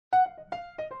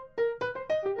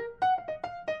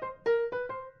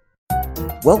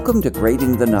Welcome to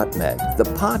Grating the Nutmeg, the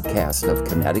podcast of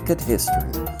Connecticut history,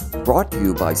 brought to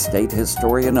you by State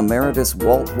Historian Emeritus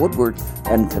Walt Woodward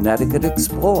and Connecticut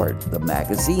Explored, the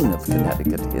magazine of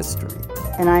Connecticut history.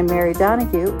 And I'm Mary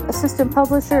Donahue, Assistant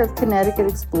Publisher of Connecticut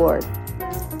Explored.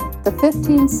 The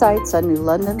 15 sites on New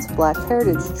London's Black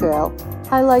Heritage Trail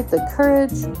highlight the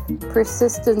courage,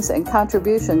 persistence, and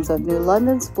contributions of New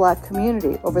London's Black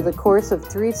community over the course of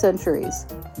 3 centuries.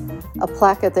 A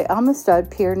plaque at the Amistad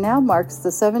Pier now marks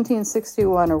the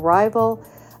 1761 arrival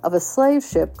of a slave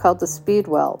ship called the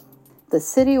Speedwell. The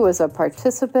city was a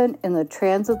participant in the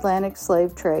transatlantic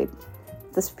slave trade.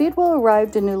 The Speedwell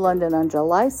arrived in New London on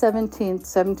July 17,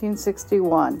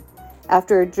 1761,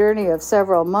 after a journey of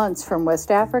several months from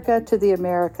West Africa to the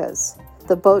Americas.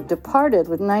 The boat departed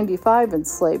with 95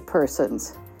 enslaved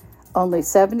persons. Only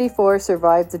 74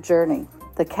 survived the journey.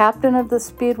 The captain of the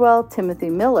Speedwell, Timothy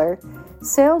Miller,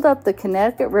 sailed up the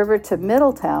Connecticut River to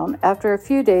Middletown after a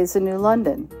few days in New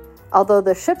London. Although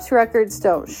the ship's records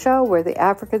don't show where the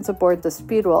Africans aboard the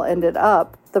Speedwell ended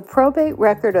up, the probate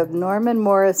record of Norman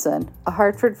Morrison, a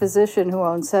Hartford physician who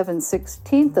owned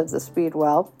 7/16 of the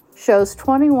Speedwell, shows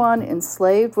 21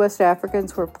 enslaved West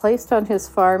Africans were placed on his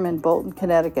farm in Bolton,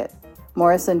 Connecticut.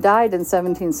 Morrison died in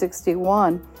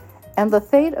 1761, and the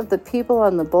fate of the people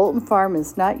on the Bolton farm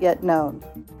is not yet known.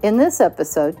 In this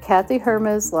episode, Kathy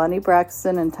Hermes, Lonnie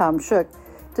Braxton, and Tom Shook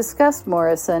discussed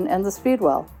Morrison and the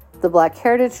Speedwell, the Black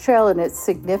Heritage Trail and its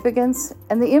significance,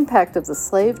 and the impact of the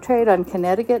slave trade on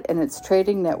Connecticut and its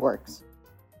trading networks.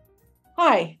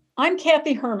 Hi, I'm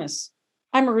Kathy Hermes.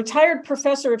 I'm a retired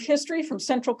professor of history from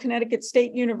Central Connecticut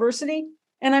State University,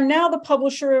 and I'm now the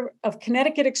publisher of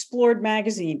Connecticut Explored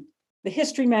magazine, the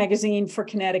history magazine for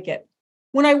Connecticut.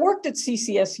 When I worked at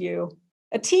CCSU,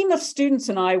 a team of students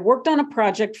and I worked on a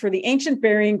project for the ancient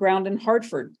burying ground in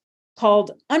Hartford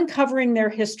called Uncovering Their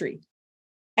History: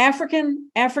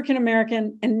 African, African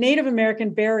American, and Native American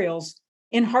burials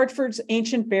in Hartford's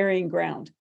ancient burying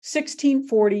ground,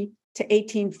 1640 to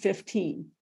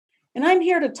 1815. And I'm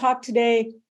here to talk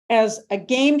today as a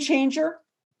game changer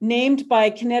named by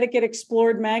Connecticut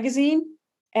Explored magazine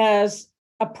as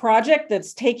a project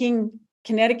that's taking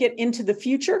Connecticut into the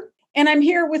future. And I'm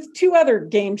here with 2 other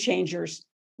game changers.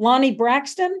 Lonnie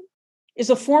Braxton is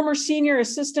a former senior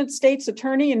assistant state's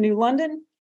attorney in New London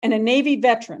and a Navy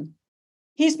veteran.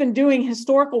 He's been doing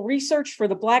historical research for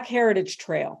the Black Heritage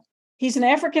Trail. He's an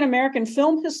African-American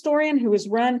film historian who has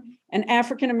run an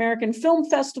African-American film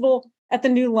festival at the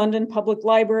New London Public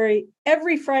Library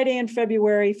every Friday in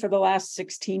February for the last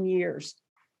 16 years.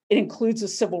 It includes a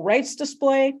civil rights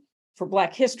display for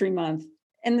Black History Month.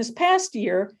 And this past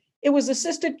year, it was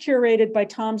assisted curated by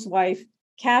Tom's wife,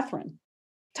 Catherine.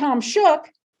 Tom Shook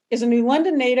is a New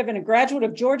London native and a graduate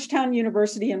of Georgetown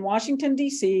University in Washington,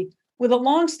 D.C., with a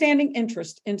longstanding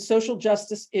interest in social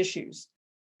justice issues.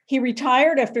 He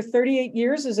retired after 38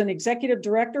 years as an executive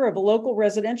director of a local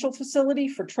residential facility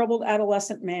for troubled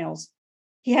adolescent males.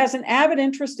 He has an avid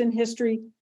interest in history,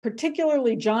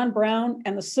 particularly John Brown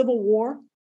and the Civil War.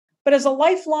 But as a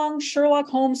lifelong Sherlock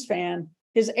Holmes fan,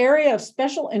 his area of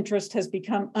special interest has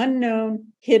become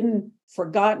unknown, hidden,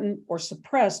 forgotten, or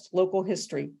suppressed local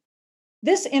history.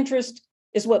 This interest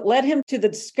is what led him to the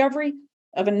discovery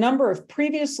of a number of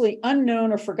previously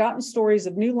unknown or forgotten stories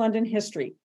of New London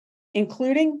history,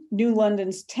 including New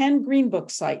London's 10 Green Book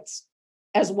sites,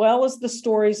 as well as the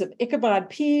stories of Ichabod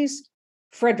Pease,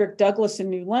 Frederick Douglass in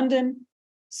New London,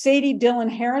 Sadie Dillon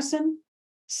Harrison,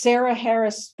 Sarah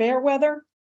Harris Fairweather,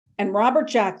 and Robert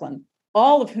Jacklin,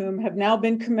 all of whom have now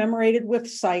been commemorated with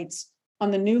sites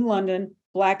on the New London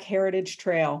Black Heritage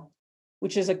Trail,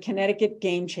 which is a Connecticut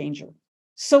game changer.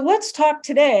 So let's talk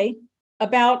today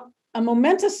about a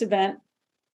momentous event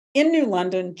in New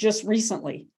London just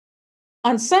recently.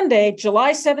 On Sunday,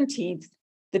 July 17th,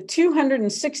 the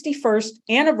 261st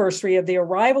anniversary of the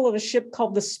arrival of a ship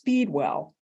called the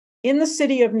Speedwell in the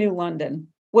city of New London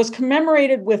was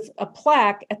commemorated with a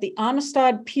plaque at the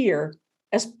Amistad Pier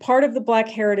as part of the Black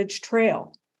Heritage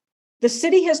Trail. The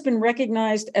city has been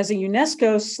recognized as a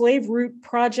UNESCO Slave Route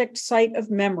Project Site of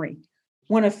Memory,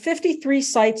 one of 53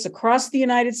 sites across the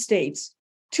United States,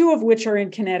 2 of which are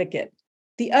in Connecticut.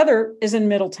 The other is in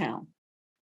Middletown.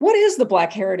 What is the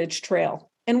Black Heritage Trail,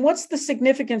 and what's the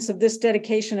significance of this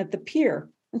dedication at the pier?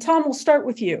 And Tom, we'll start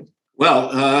with you.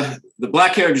 Well, The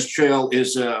Black Heritage Trail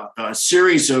is a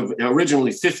series of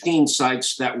originally 15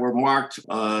 sites that were marked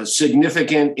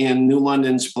significant in New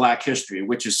London's Black history,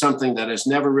 which is something that has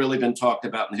never really been talked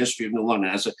about in the history of New London.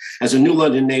 As a New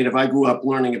London native, I grew up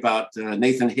learning about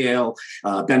Nathan Hale,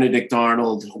 Benedict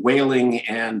Arnold, whaling,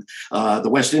 and the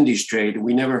West Indies trade.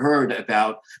 We never heard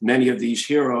about many of these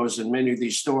heroes and many of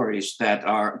these stories that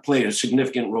played a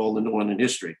significant role in New London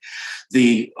history.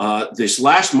 This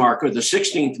last marker, the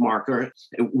 16th marker,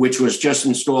 which was just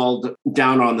installed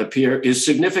down on the pier, is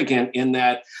significant in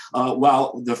that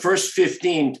while the first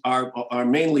 15 are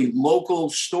mainly local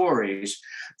stories,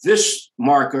 this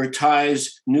marker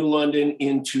ties New London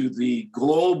into the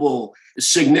global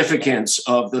significance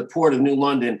of the Port of New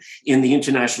London in the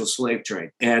international slave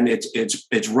trade. And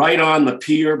it's right on the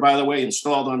pier, by the way,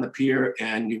 installed on the pier.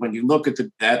 And when you look at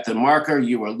the marker,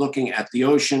 you are looking at the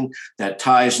ocean that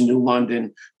ties New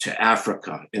London to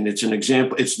Africa. And it's an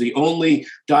example. It's the only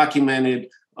documented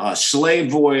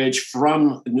slave voyage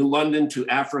from New London to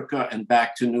Africa and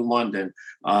back to New London.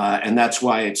 And that's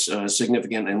why it's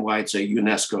significant and why it's a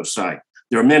UNESCO site.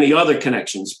 There are many other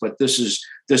connections, but this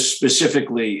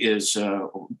specifically is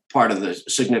part of the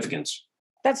significance.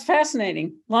 That's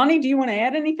fascinating. Lonnie, do you want to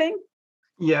add anything?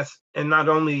 Yes, and not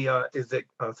only is it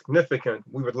significant,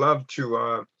 we would love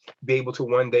to be able to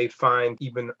one day find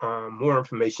even more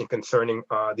information concerning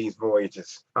these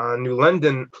voyages. New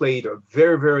London played a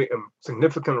very, very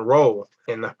significant role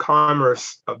in the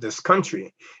commerce of this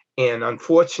country. And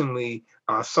unfortunately,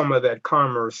 some of that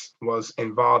commerce was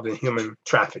involved in human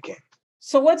trafficking.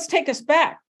 So let's take us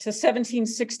back to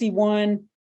 1761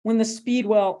 when the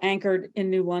Speedwell anchored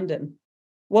in New London.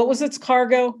 What was its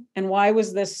cargo and why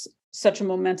was this such a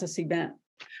momentous event?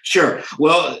 Sure.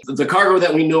 Well, the cargo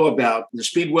that we know about, the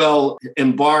Speedwell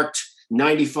embarked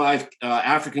 95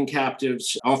 African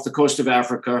captives off the coast of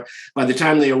Africa. By the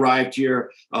time they arrived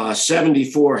here,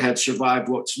 74 had survived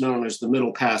what's known as the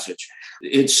Middle Passage.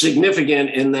 It's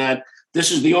significant in that this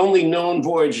is the only known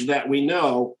voyage that we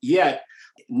know, yet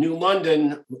New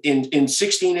London, in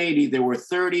 1680, there were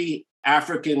 30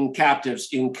 African captives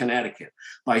in Connecticut.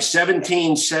 By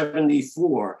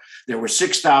 1774, there were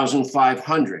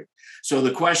 6,500. So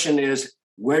the question is,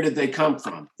 where did they come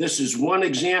from? This is one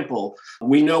example.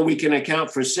 We know we can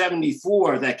account for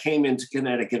 74 that came into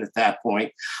Connecticut at that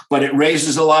point, but it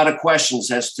raises a lot of questions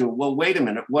as to, well, wait a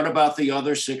minute, what about the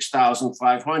other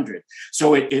 6,500?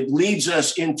 So it leads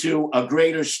us into a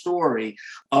greater story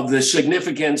of the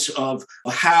significance of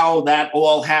how that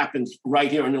all happened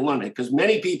right here in New London, because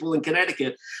many people in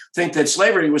Connecticut think that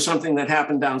slavery was something that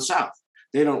happened down south.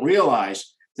 They don't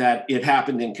realize that it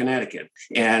happened in Connecticut.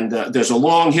 And there's a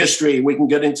long history. We can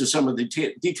get into some of the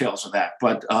details of that,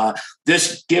 but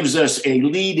this gives us a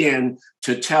lead in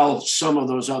to tell some of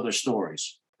those other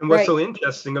stories. And what's so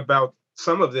interesting about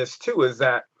some of this too is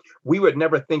that we would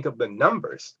never think of the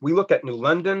numbers. We look at New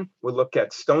London, we look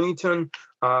at Stonington,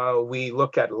 we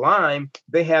look at Lyme.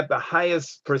 They had the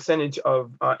highest percentage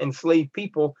of enslaved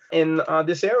people in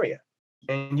this area.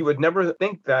 And you would never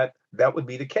think that that would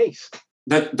be the case.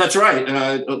 That's right.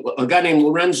 A guy named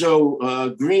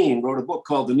Lorenzo Green wrote a book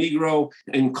called The Negro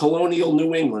in Colonial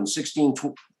New England,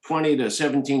 1620 to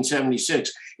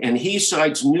 1776. And he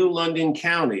cites New London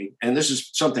County. And this is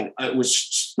something that was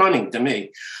stunning to me.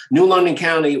 New London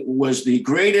County was the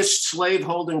greatest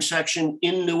slaveholding section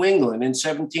in New England in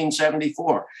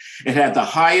 1774. It had the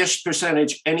highest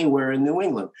percentage anywhere in New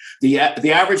England. The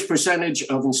average percentage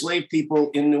of enslaved people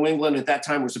in New England at that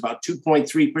time was about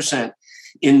 2.3%.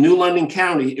 In New London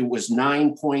County, it was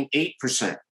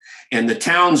 9.8%. And the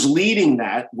towns leading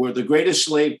that were the greatest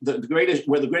where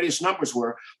the greatest numbers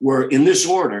were in this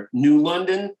order: New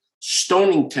London,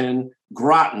 Stonington,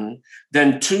 Groton,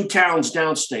 then two towns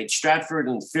downstate, Stratford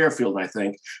and Fairfield, I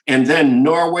think, and then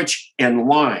Norwich and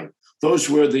Lyme. Those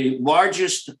were the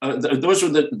largest, those were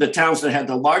the towns that had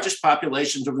the largest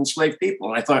populations of enslaved people.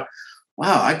 And I thought,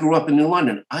 wow, I grew up in New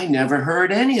London. I never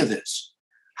heard any of this.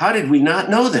 How did we not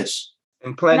know this?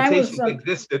 And plantations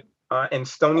existed in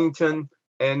Stonington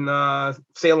and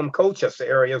Salem, Colchester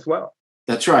area as well.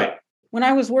 That's right. When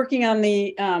I was working on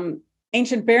the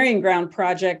Ancient Burying Ground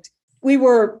project, we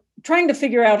were trying to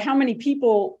figure out how many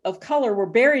people of color were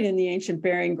buried in the Ancient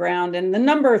Burying Ground, and the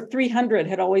number 300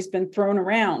 had always been thrown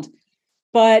around.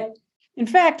 But in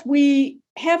fact, we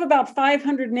have about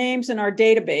 500 names in our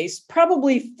database,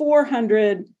 probably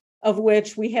 400 of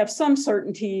which we have some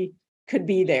certainty could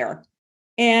be there.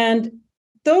 And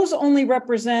those only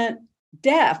represent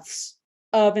deaths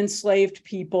of enslaved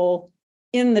people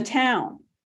in the town.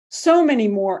 So many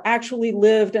more actually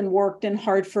lived and worked in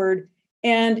Hartford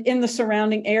and in the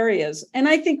surrounding areas. And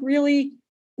I think really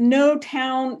no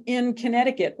town in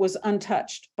Connecticut was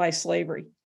untouched by slavery.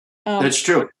 That's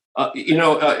true.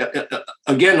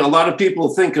 Again, a lot of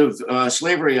people think of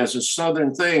slavery as a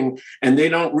Southern thing, and they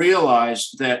don't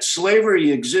realize that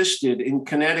slavery existed in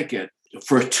Connecticut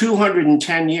for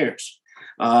 210 years.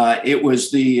 There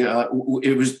was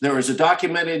a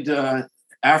documented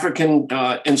African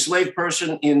enslaved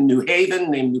person in New Haven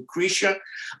named Lucretia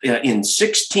in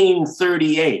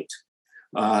 1638.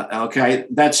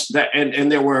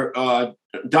 And there were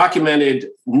documented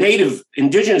native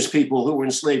indigenous people who were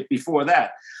enslaved before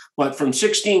that. But from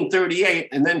 1638,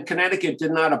 and then Connecticut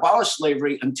did not abolish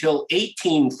slavery until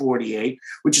 1848,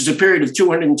 which is a period of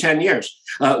 210 years.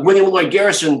 William Lloyd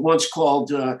Garrison once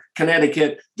called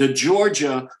Connecticut the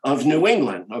Georgia of New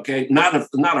England. Okay, not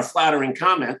a flattering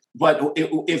comment, but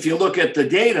if you look at the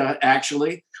data,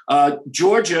 actually,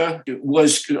 Georgia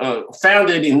was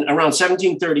founded in around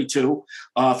 1732.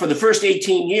 For the first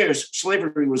 18 years,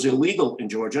 slavery was illegal in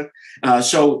Georgia.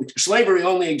 So slavery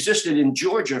only existed in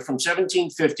Georgia from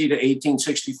 1750 to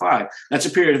 1865. That's a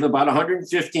period of about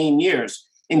 115 years.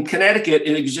 In Connecticut,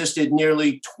 it existed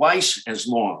nearly twice as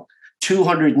long,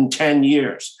 210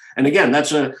 years. And again,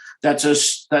 that's a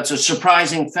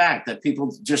surprising fact that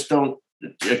people just aren't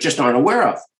aware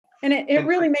of. And it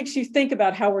really makes you think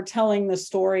about how we're telling the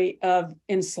story of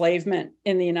enslavement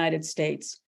in the United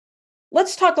States.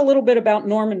 Let's talk a little bit about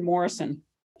Norman Morrison.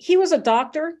 He was a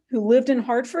doctor who lived in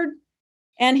Hartford,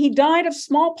 and he died of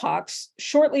smallpox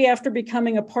shortly after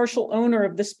becoming a partial owner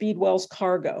of the Speedwell's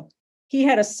cargo. He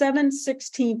had a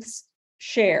 7/16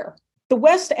 share. The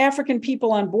West African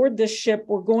people on board this ship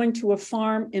were going to a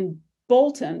farm in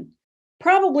Bolton,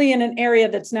 probably in an area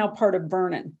that's now part of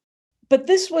Vernon. But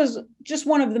this was just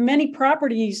one of the many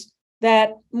properties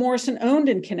that Morrison owned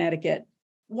in Connecticut.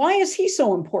 Why is he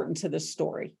so important to this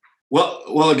story?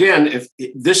 Well, again, if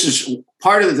this is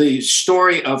part of the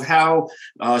story of how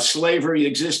slavery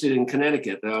existed in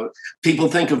Connecticut. People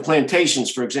think of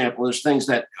plantations, for example, as things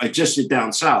that existed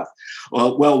down south.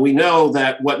 Well, we know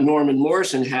that what Norman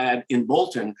Morrison had in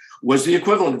Bolton was the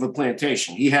equivalent of a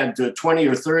plantation. He had 20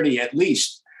 or 30 at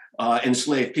least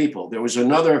enslaved people. There was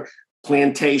another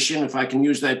plantation, if I can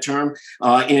use that term,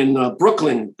 in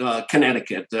Brooklyn,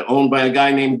 Connecticut, owned by a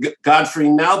guy named Godfrey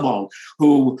Malbone,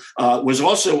 who was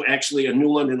also actually a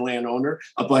New London landowner,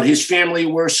 but his family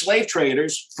were slave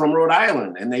traders from Rhode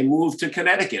Island, and they moved to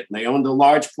Connecticut, and they owned a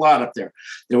large plot up there.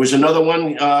 There was another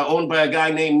one owned by a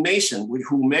guy named Mason,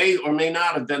 who may or may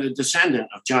not have been a descendant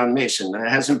of John Mason. That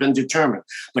hasn't been determined,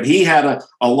 but he had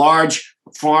a large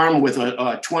farm with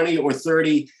 20 or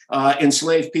 30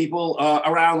 enslaved people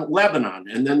around Lebanon.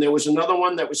 And then there was another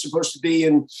one that was supposed to be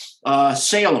in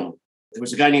Salem. There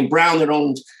was a guy named Brown that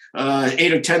owned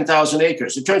 8,000 or 10,000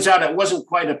 acres. It turns out it wasn't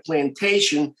quite a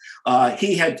plantation.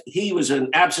 He was an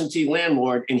absentee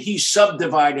landlord, and he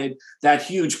subdivided that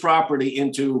huge property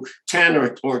into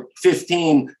 10 or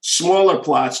 15 smaller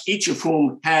plots, each of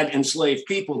whom had enslaved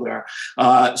people there.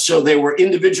 So they were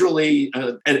individually,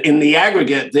 in the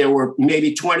aggregate, there were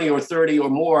maybe 20 or 30 or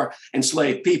more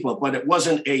enslaved people, but it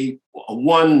wasn't a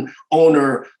one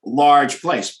owner large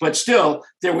place. But still,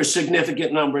 there were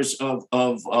significant numbers of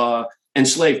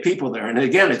enslaved people there. And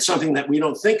again, it's something that we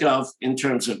don't think of in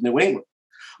terms of New England.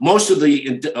 Most of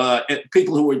the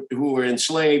people who were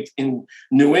enslaved in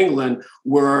New England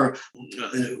were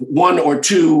one or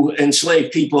two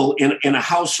enslaved people in a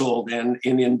household and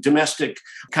in domestic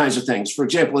kinds of things. For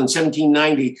example, in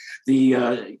 1790,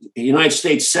 the United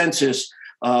States Census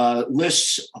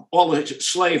lists all the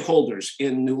slaveholders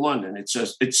in New London.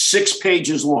 It's 6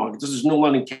 pages long. This is New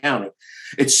London County.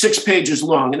 It's 6 pages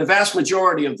long, and the vast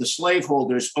majority of the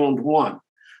slaveholders owned one.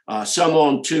 Some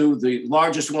owned two. The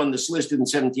largest one that's listed in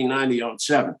 1790 owned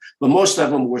 7, but most of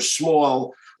them were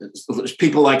small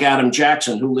people like Adam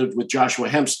Jackson, who lived with Joshua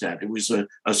Hempstead. It was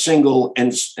a single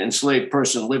enslaved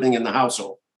person living in the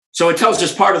household. So it tells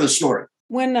us part of the story.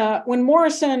 When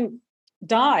Morrison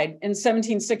died in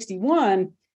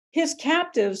 1761, his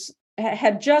captives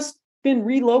had just been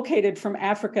relocated from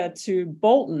Africa to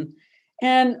Bolton.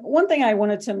 And one thing I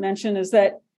wanted to mention is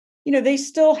that, they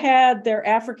still had their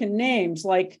African names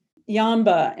like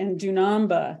Yamba and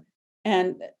Dunamba,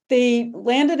 and they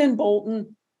landed in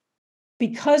Bolton.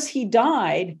 Because he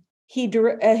died,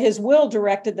 his will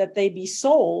directed that they be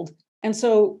sold. And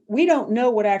so we don't know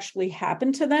what actually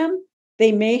happened to them.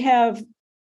 They may have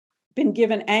been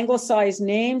given anglicized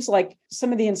names, like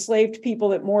some of the enslaved people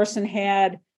that Morrison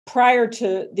had prior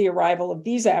to the arrival of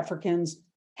these Africans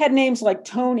had names like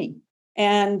Tony.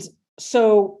 And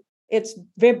so it's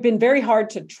been very hard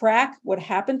to track what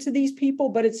happened to these people,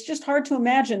 but it's just hard to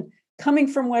imagine coming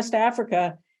from West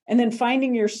Africa and then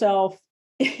finding yourself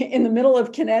in the middle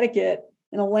of Connecticut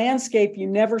in a landscape you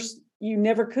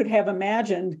never could have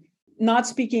imagined, not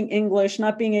speaking English,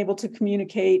 not being able to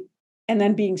communicate, and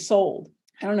then being sold.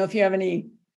 I don't know if you have any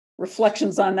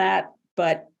reflections on that,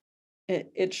 but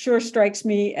it sure strikes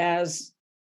me as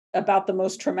about the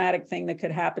most traumatic thing that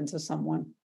could happen to someone.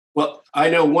 Well, I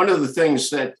know one of the things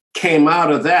that came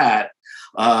out of that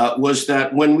was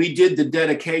that when we did the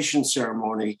dedication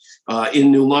ceremony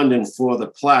in New London for the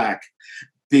plaque,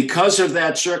 because of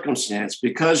that circumstance,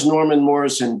 because Norman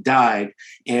Morrison died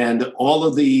and all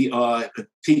of the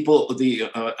people, the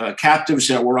captives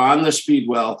that were on the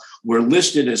Speedwell were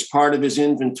listed as part of his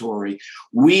inventory,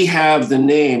 we have the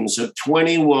names of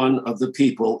 21 of the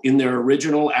people in their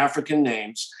original African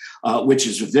names, which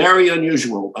is very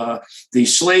unusual. The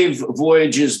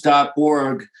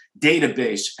slavevoyages.org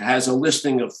database has a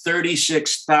listing of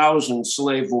 36,000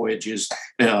 slave voyages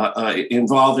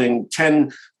involving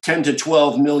 10 to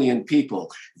 12 million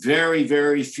people. Very,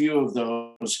 very few of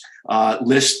those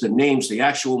list the names, the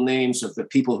actual names of the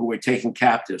people who were taken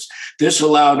captives. This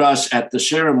allowed us at the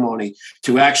ceremony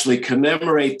to actually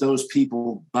commemorate those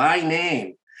people by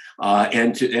name.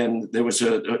 And there was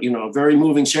a very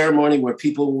moving ceremony where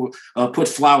people put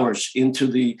flowers into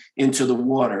the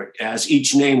water as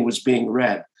each name was being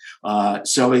read.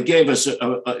 So it gave us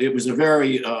it was a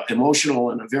very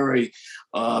emotional and a very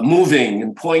moving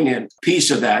and poignant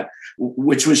piece of that,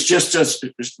 which was just a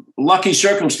lucky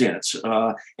circumstance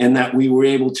in that we were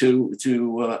able to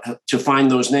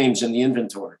find those names in the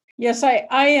inventory. Yes,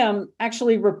 I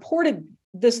actually reported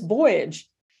this voyage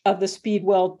of the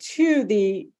Speedwell to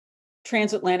the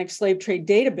Transatlantic Slave Trade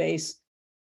Database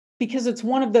because it's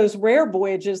one of those rare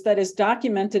voyages that is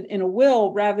documented in a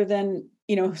will rather than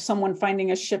someone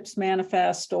finding a ship's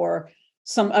manifest or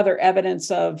some other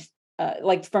evidence of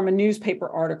like from a newspaper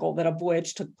article that a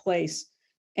voyage took place.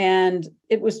 And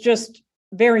it was just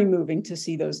very moving to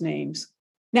see those names.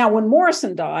 Now, when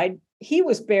Morrison died, he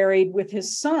was buried with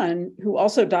his son, who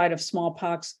also died of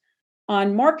smallpox,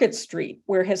 on Market Street,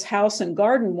 where his house and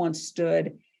garden once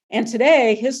stood. And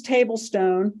today, his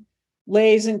tablestone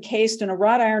lays encased in a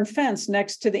wrought iron fence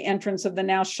next to the entrance of the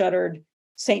now shuttered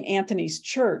St. Anthony's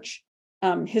Church.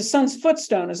 His son's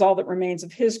footstone is all that remains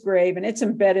of his grave, and it's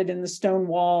embedded in the stone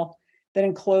wall that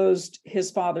enclosed his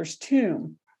father's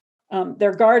tomb.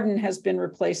 Their garden has been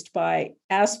replaced by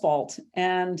asphalt,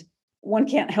 and one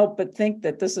can't help but think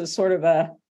that this is sort of a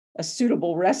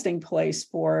suitable resting place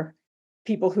for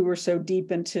people who were so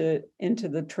deep into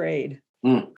the trade.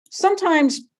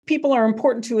 Sometimes people are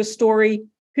important to a story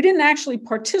who didn't actually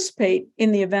participate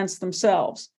in the events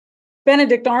themselves.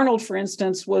 Benedict Arnold, for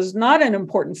instance, was not an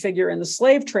important figure in the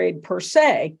slave trade per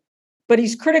se, but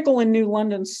he's critical in New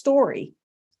London's story.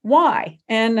 Why?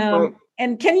 And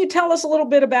can you tell us a little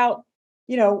bit about,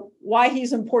 why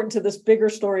he's important to this bigger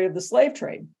story of the slave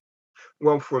trade?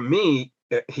 Well, for me,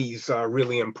 he's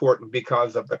really important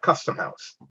because of the Custom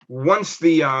House. Once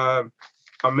the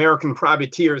American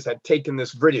privateers had taken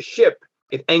this British ship,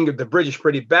 it angered the British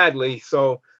pretty badly.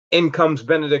 So in comes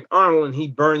Benedict Arnold and he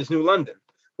burns New London.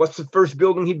 What's the first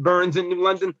building he burns in New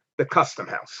London? The Custom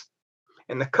House.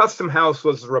 And the Custom House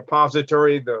was the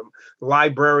repository, the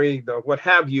library, the what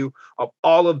have you, of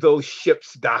all of those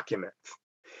ships' documents.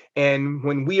 And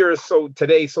when we are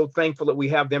today so thankful that we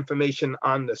have the information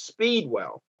on the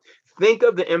Speedwell, think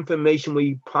of the information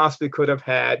we possibly could have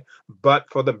had but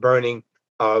for the burning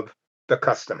of the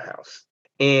Custom House.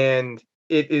 And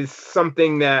it is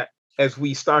something that as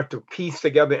we start to piece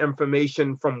together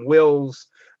information from wills,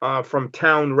 from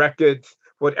town records,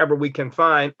 whatever we can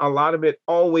find, a lot of it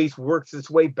always works its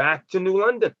way back to New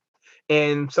London.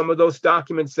 And some of those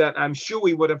documents that I'm sure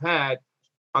we would have had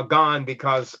are gone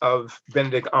because of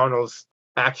Benedict Arnold's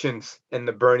actions in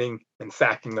the burning and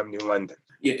sacking of New London.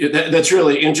 Yeah, that's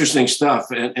really interesting stuff.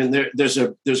 And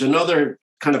there's another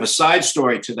kind of a side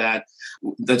story to that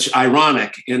that's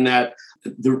ironic in that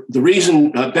the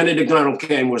reason Benedict Arnold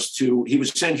came was he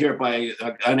was sent here by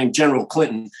a guy named General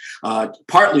Clinton,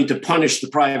 partly to punish the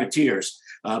privateers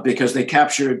because they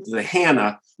captured the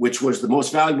Hannah, which was the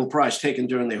most valuable prize taken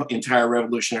during the entire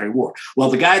Revolutionary War. Well,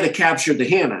 the guy that captured the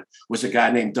Hannah was a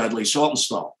guy named Dudley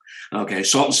Saltonstall. Okay,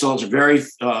 Saltonstall is a very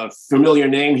familiar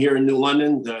name here in New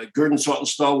London. Gurdon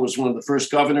Saltonstall was one of the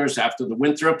first governors after the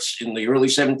Winthrops in the early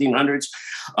 1700s.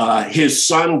 His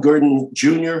son, Gurdon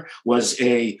Jr., was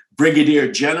a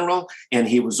brigadier general, and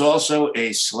he was also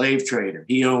a slave trader.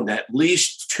 He owned at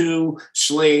least 2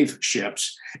 slave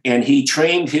ships, and he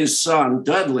trained his son,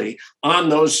 Dudley, on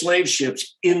those slave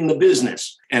ships in the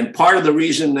business. And part of the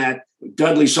reason that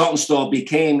Dudley Saltonstall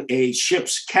became a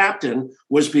ship's captain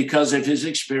was because of his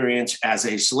experience as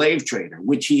a slave trader,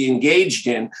 which he engaged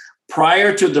in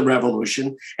prior to the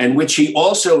Revolution, and which he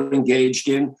also engaged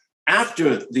in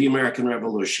after the American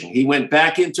Revolution. He went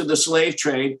back into the slave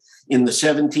trade in the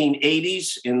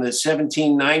 1780s, in the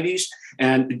 1790s,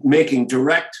 and making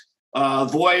direct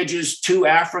voyages to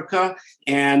Africa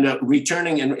and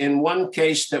returning. In one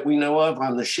case that we know of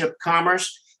on the ship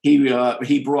Commerce,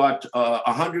 he brought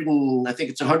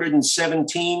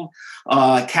 117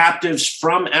 captives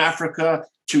from Africa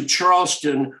to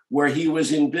Charleston, where he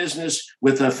was in business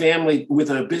with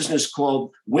a business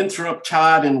called Winthrop,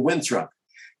 Todd and Winthrop.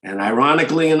 And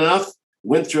ironically enough,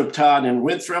 Winthrop, Todd, and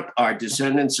Winthrop are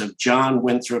descendants of John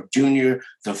Winthrop Jr.,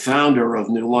 the founder of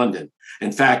New London.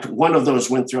 In fact, one of those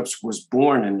Winthrops was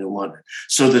born in New London.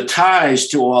 So the ties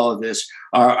to all of this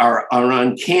are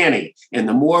uncanny. And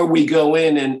the more we go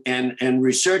in and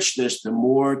research this, the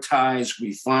more ties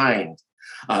we find.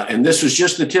 And this was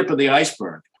just the tip of the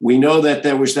iceberg. We know that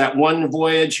there was that one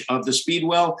voyage of the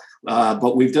Speedwell,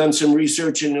 but we've done some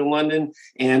research in New London,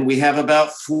 and we have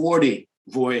about 40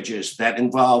 voyages that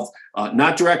involve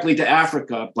not directly to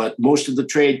Africa, but most of the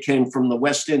trade came from the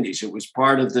West Indies. It was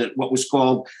part of what was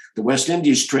called the West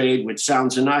Indies trade, which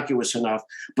sounds innocuous enough,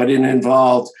 but it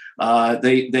involved,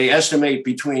 they estimate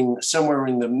between somewhere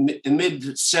in the mid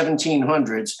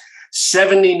 1700s,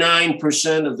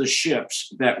 79% of the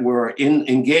ships that were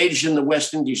engaged in the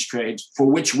West Indies trades, for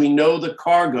which we know the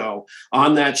cargo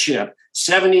on that ship,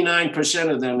 79%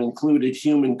 of them included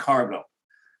human cargo.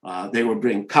 They were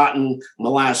bringing cotton,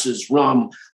 molasses,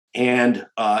 rum, and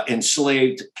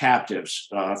enslaved captives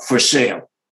for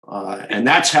sale. And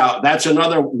that's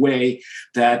another way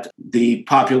that the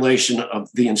population of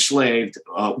the enslaved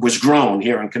was grown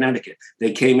here in Connecticut.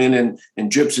 They came in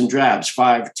drips and drabs,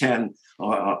 5, 10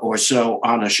 or so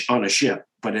on a ship,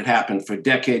 but it happened for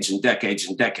decades and decades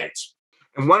and decades.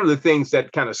 And one of the things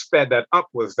that kind of sped that up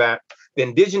was that the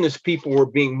indigenous people were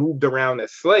being moved around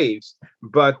as slaves,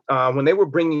 but when they were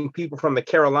bringing people from the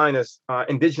Carolinas,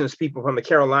 indigenous people from the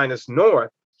Carolinas north,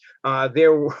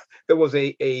 there was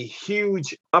a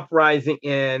huge uprising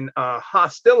in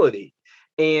hostility.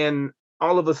 And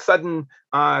all of a sudden,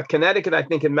 Connecticut, I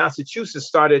think, and Massachusetts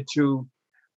started to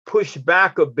push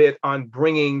back a bit on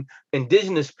bringing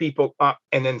indigenous people up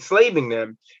and enslaving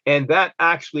them. And that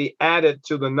actually added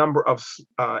to the number of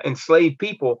enslaved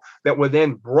people that were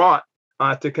then brought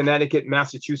to Connecticut,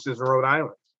 Massachusetts, and Rhode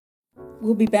Island.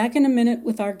 We'll be back in a minute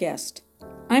with our guest.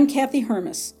 I'm Kathy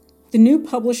Hermes, the new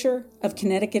publisher of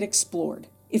Connecticut Explored.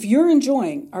 If you're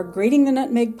enjoying our Grating the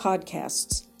Nutmeg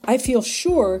podcasts, I feel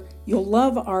sure you'll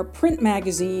love our print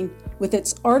magazine with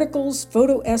its articles,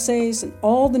 photo essays, and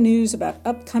all the news about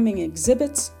upcoming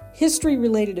exhibits,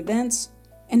 history-related events,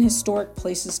 and historic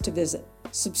places to visit.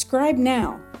 Subscribe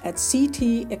now at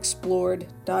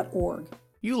ctexplored.org.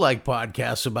 You like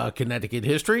podcasts about Connecticut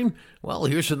history? Well,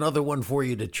 here's another one for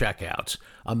you to check out.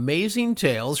 Amazing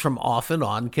Tales from Off and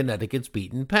On Connecticut's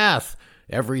Beaten Path.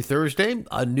 Every Thursday,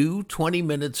 a new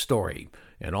 20-minute story.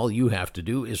 And all you have to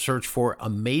do is search for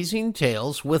Amazing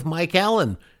Tales with Mike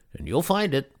Allen, and you'll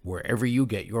find it wherever you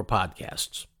get your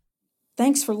podcasts.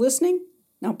 Thanks for listening.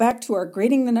 Now back to our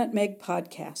Grating the Nutmeg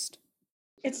podcast.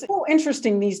 It's so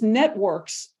interesting, these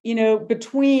networks,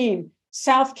 between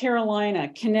South Carolina,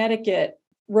 Connecticut,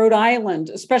 Rhode Island,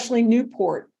 especially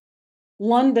Newport,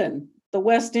 London, the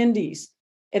West Indies.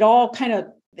 It all kind of,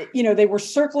 they were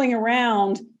circling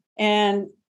around and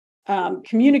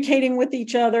communicating with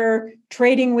each other,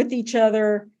 trading with each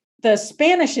other. The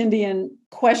Spanish Indian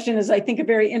question is, I think, a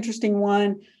very interesting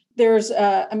one. There's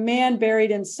a man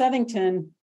buried in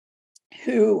Sevington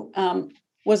who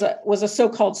was a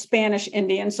so-called Spanish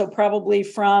Indian, so probably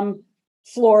from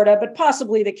Florida, but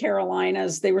possibly the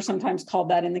Carolinas. They were sometimes called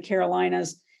that in the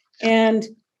Carolinas. And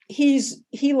he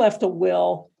left a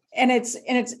will. And it's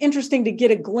interesting to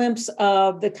get a glimpse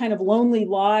of the kind of lonely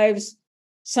lives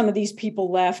some of these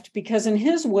people left, because in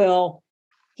his will,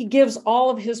 he gives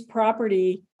all of his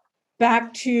property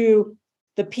back to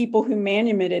the people who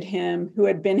manumitted him, who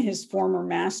had been his former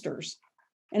masters.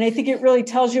 And I think it really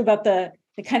tells you about the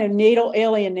kind of natal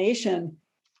alienation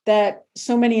that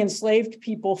so many enslaved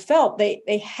people felt.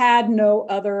 They had no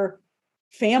other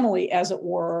family, as it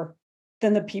were,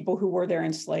 than the people who were their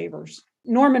enslavers.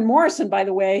 Norman Morrison, by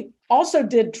the way, also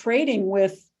did trading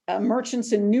with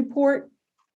merchants in Newport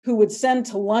who would send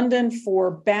to London for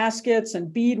baskets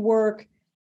and beadwork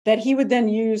that he would then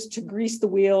use to grease the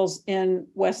wheels in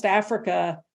West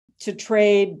Africa to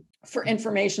trade for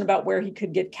information about where he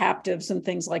could get captives and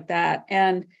things like that.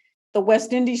 And the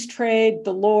West Indies trade,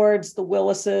 the Lords, the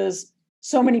Willises,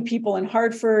 so many people in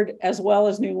Hartford as well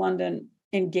as New London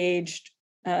engaged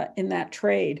in that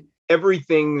trade.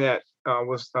 Everything that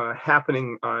was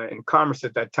happening in commerce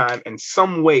at that time in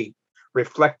some way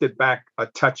reflected back a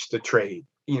touch to trade.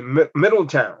 In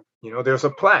Middletown, there's a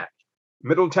plaque.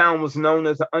 Middletown was known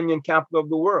as the onion capital of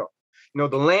the world. The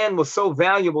land was so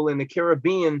valuable in the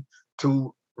Caribbean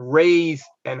to raise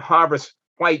and harvest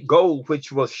white gold,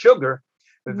 which was sugar,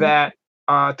 that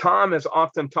Tom has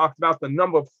often talked about the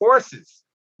number of horses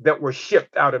that were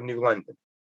shipped out of New London.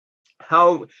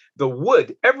 How the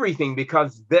wood, everything,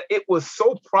 because it was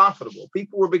so profitable.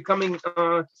 People were becoming,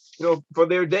 for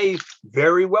their days,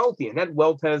 very wealthy. And that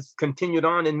wealth has continued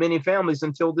on in many families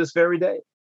until this very day.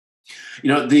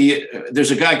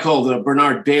 There's a guy called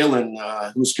Bernard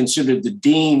Bailyn, who's considered the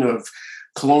dean of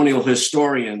colonial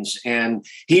historians, and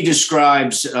he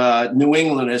describes New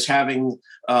England as having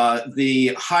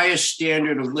the highest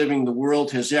standard of living the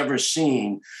world has ever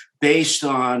seen, based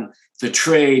on the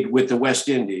trade with the West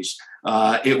Indies.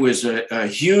 It was a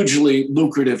hugely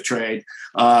lucrative trade.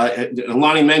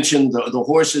 Lonnie mentioned the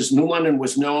horses. New London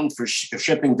was known for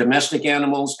shipping domestic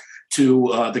animals to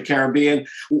the Caribbean.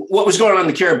 What was going on in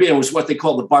the Caribbean was what they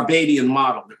call the Barbadian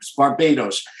model. It was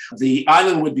Barbados. The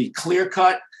island would be clear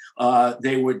cut.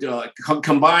 They would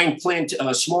combine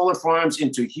smaller farms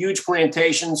into huge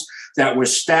plantations that were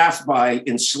staffed by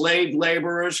enslaved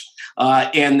laborers,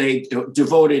 and they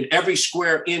devoted every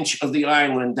square inch of the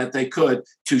island that they could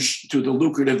to the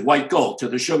lucrative white gold, to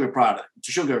the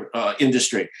sugar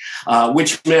industry,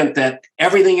 which meant that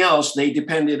everything else they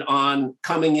depended on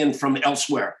coming in from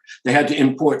elsewhere. They had to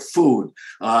import food.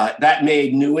 That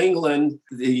made New England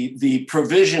the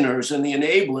provisioners and the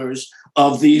enablers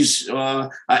of these,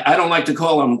 I don't like to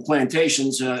call them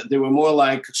plantations. They were more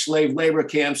like slave labor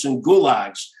camps and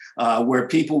gulags, where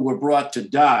people were brought to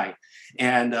die,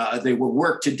 and they were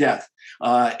worked to death.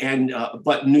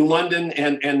 But New London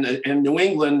and New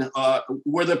England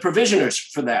were the provisioners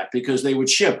for that, because they would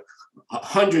ship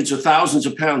hundreds of thousands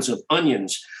of pounds of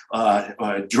onions,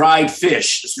 dried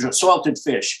fish, salted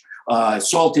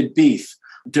beef,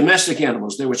 domestic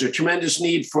animals. There was a tremendous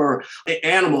need for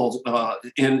animals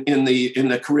in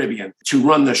the Caribbean to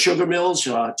run the sugar mills,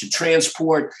 to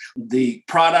transport the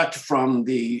product from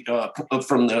the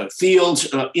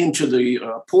fields into the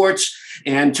ports,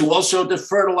 and to also to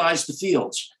fertilize the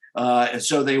fields.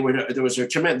 So there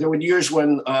were years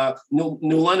when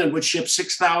New London would ship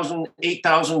 6,000,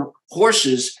 8,000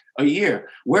 horses a year.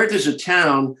 Where does a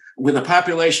town with a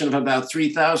population of about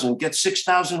 3,000 get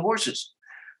 6,000 horses?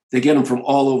 They get them from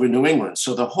all over New England.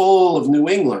 So the whole of New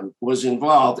England was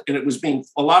involved, and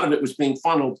a lot of it was being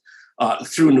funneled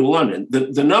through New London.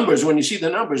 The numbers, when you see the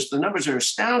numbers are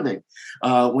astounding.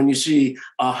 When you see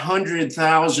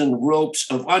 100,000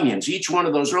 ropes of onions, each one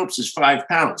of those ropes is 5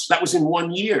 pounds. That was in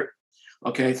 1 year.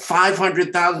 Okay,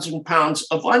 500,000 pounds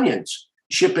of onions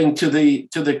shipping to the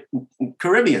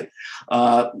Caribbean.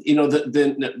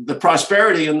 The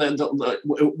prosperity and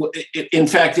in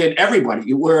fact, did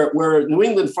everybody. Where New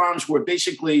England farms were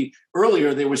basically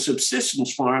earlier, they were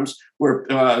subsistence farms where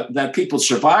that people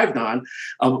survived on.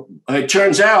 It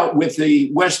turns out with the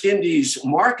West Indies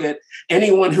market,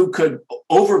 anyone who could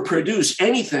overproduce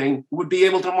anything would be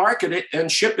able to market it and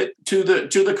ship it to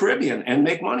the Caribbean and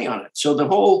make money on it. So the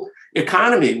whole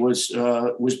economy was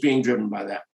being driven by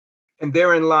that. And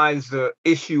therein lies the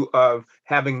issue of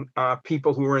having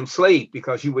people who were enslaved,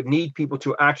 because you would need people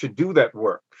to actually do that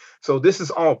work. So this is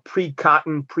all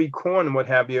pre-cotton, pre-corn, and what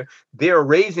have you. They're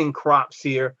raising crops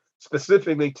here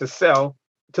specifically to sell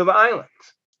to the islands,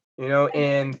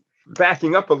 and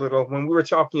backing up a little, when we were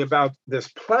talking about this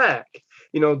plaque,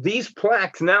 these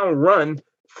plaques now run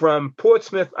from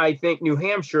Portsmouth, I think, New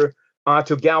Hampshire,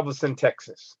 to Galveston,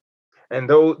 Texas. And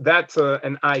though that's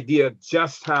an idea of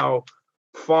just how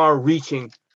far-reaching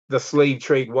the slave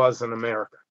trade was in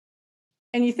America.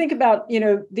 And you think about,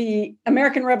 the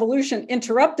American Revolution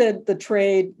interrupted the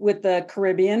trade with the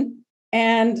Caribbean,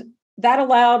 and that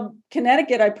allowed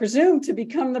Connecticut, I presume, to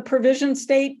become the provision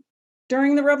state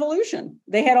during the Revolution.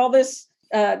 They had all this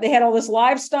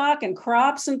livestock and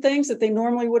crops and things that they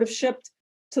normally would have shipped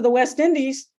to the West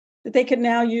Indies that they could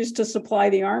now use to supply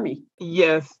the army.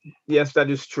 Yes, that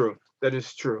is true. That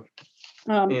is true.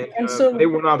 And so they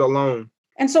were not alone.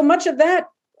 And so much of that,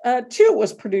 too,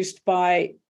 was produced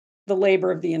by the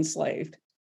labor of the enslaved.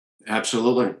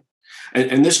 Absolutely.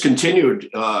 And this continued,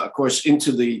 of course,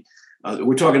 into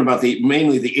we're talking about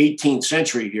mainly the 18th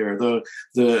century here.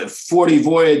 The 40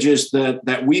 voyages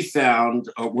that we found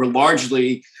were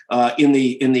largely in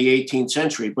the 18th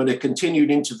century, but it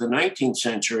continued into the 19th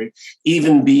century,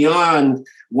 even beyond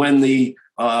when the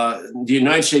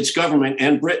United States government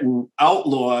and Britain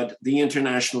outlawed the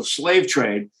international slave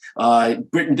trade.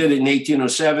 Britain did it in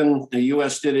 1807. The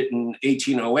U.S. did it in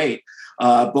 1808.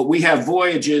 But we have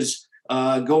voyages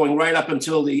going right up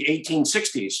until the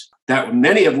 1860s, that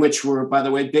many of which were, by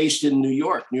the way, based in New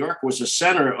York. New York was a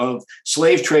center of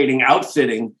slave trading,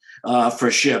 outfitting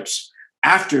for ships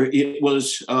after it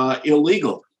was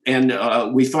illegal. And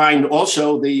we find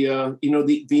also the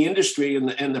industry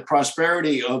and the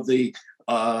prosperity of the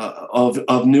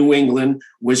of New England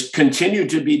was continued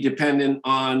to be dependent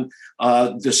on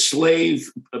the slave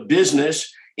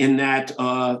business. In that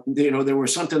there were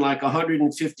something like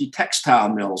 150 textile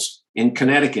mills in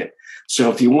Connecticut. So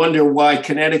if you wonder why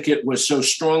Connecticut was so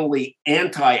strongly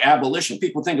anti-abolition,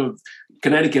 people think of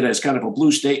Connecticut as kind of a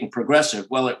blue state and progressive.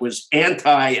 Well, it was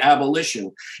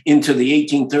anti-abolition into the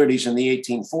 1830s and the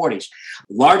 1840s,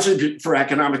 largely for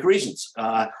economic reasons.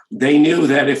 They knew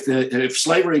that if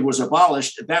slavery was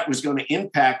abolished, that was going to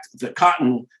impact the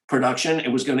cotton production.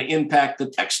 It was going to impact the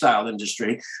textile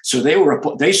industry. So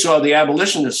they saw the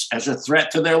abolitionists as a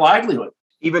threat to their livelihood.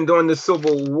 Even during the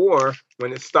Civil War,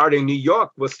 when it started, New York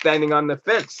was standing on the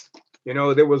fence.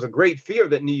 There was a great fear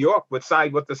that New York would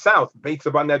side with the South based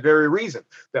upon that very reason,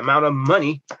 the amount of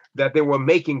money that they were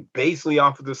making basically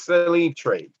off of the slave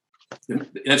trade.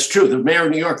 That's true. The mayor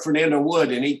of New York, Fernando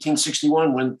Wood, in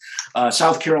 1861, when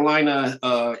South Carolina,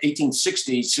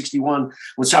 1861,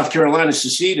 when South Carolina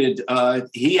seceded,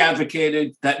 he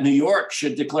advocated that New York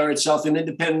should declare itself an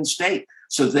independent state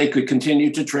so they could continue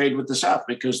to trade with the South,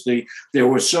 because there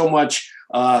was so much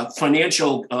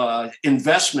financial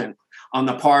investment on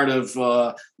the part of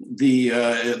the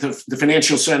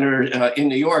financial center in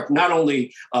New York, not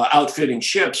only outfitting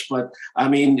ships, but I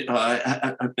mean,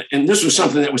 and this was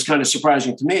something that was kind of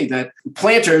surprising to me, that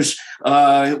planters,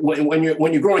 when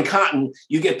you're growing cotton,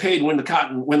 you get paid when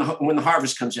the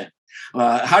harvest comes in.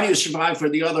 How do you survive for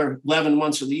the other 11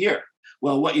 months of the year?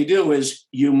 Well, what you do is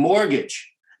you mortgage.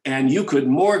 And you could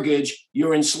mortgage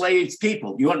your enslaved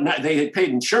people. They had paid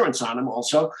insurance on them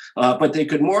also, but they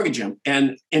could mortgage them.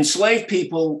 And enslaved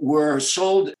people were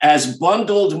sold as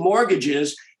bundled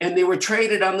mortgages, and they were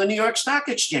traded on the New York Stock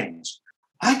Exchange.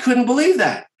 I couldn't believe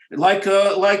that. Like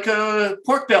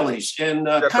pork bellies and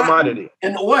commodity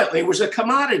and oil. It was a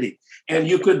commodity. And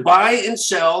you could buy and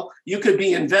sell. You could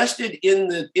be invested in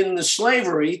the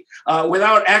slavery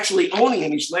without actually owning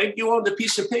any slave. You owned a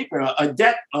piece of paper, a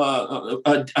debt,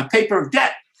 a paper of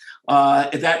debt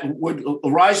that would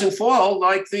rise and fall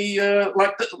like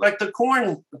the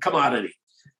corn commodity.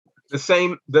 The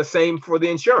same for the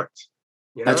insurance.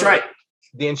 That's right.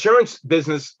 The insurance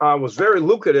business was very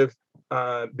lucrative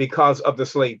because of the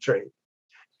slave trade,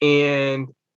 and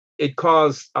it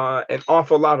caused an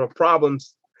awful lot of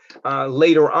problems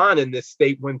later on in this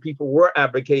state when people were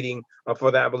advocating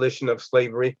for the abolition of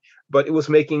slavery, but it was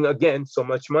making, again, so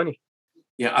much money.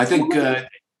 Yeah, I think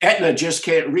Aetna just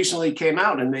recently came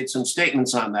out and made some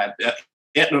statements on that.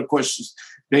 Aetna, of course, is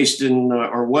based in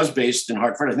or was based in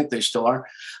Hartford. I think they still are.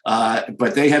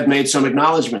 But they have made some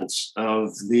acknowledgments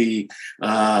of the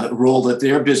role that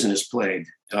their business played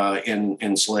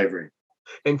in slavery.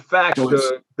 In fact,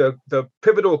 so the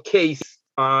pivotal case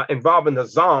involving the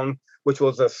Zong, which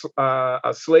was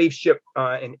a slave ship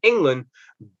in England,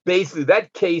 basically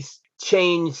that case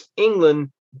changed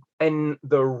England, and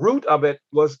the root of it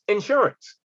was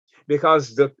insurance,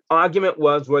 because the argument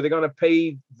was, were they going to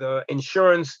pay the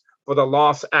insurance for the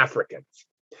lost Africans?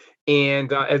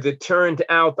 And as it turned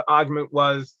out, the argument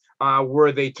was,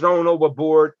 were they thrown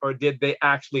overboard, or did they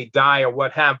actually die, or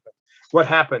what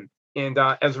happened? And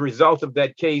as a result of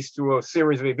that case, through a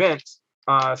series of events,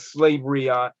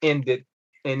 slavery ended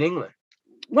in England.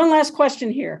 One last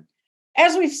question here.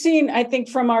 As we've seen, I think,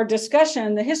 from our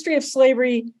discussion, the history of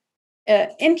slavery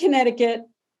in Connecticut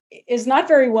is not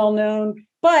very well known,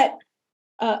 but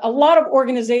a lot of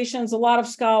organizations, a lot of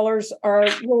scholars are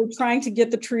really trying to get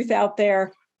the truth out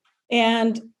there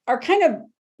and are kind of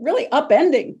really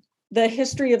upending the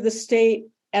history of the state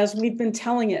as we've been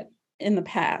telling it in the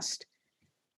past.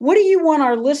 What do you want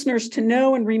our listeners to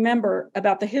know and remember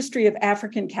about the history of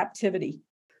African captivity?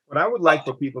 What I would like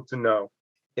for people to know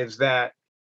is that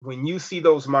when you see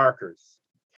those markers,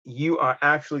 you are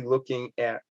actually looking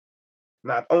at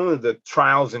not only the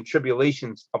trials and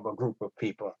tribulations of a group of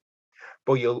people,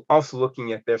 but you're also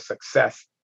looking at their success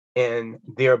and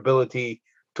their ability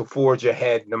to forge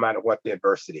ahead no matter what the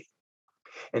adversity.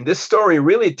 And this story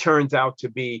really turns out to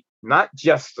be not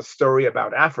just a story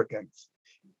about Africans,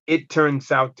 it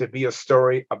turns out to be a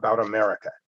story about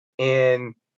America.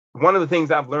 And one of the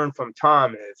things I've learned from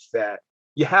Tom is that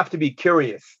you have to be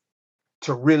curious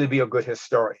to really be a good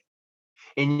historian.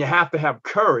 And you have to have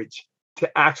courage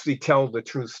to actually tell the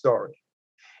true story.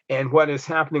 And what is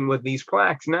happening with these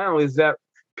plaques now is that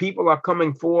people are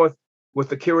coming forth with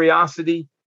the curiosity,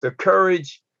 the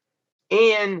courage,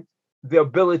 and the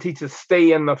ability to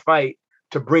stay in the fight,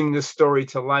 to bring this story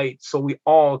to light so we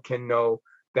all can know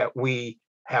that we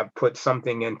have put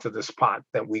something into this pot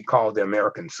that we call the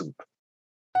American soup.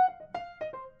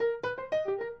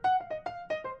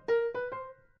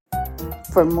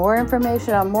 For more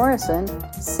information on Morrison,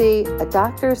 see A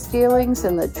Doctor's Dealings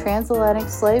in the Transatlantic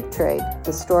Slave Trade,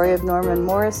 The Story of Norman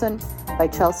Morrison by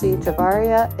Chelsea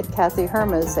Echevarria and Kathy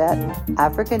Hermes at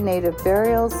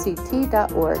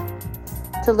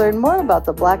AfricanNativeBurialCT.org. To learn more about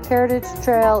the Black Heritage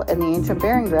Trail and the Ancient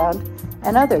Burying Ground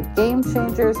and other game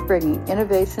changers bringing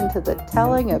innovation to the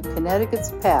telling of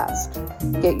Connecticut's past,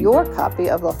 get your copy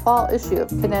of the fall issue of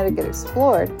Connecticut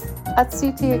Explored at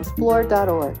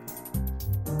ctexplored.org.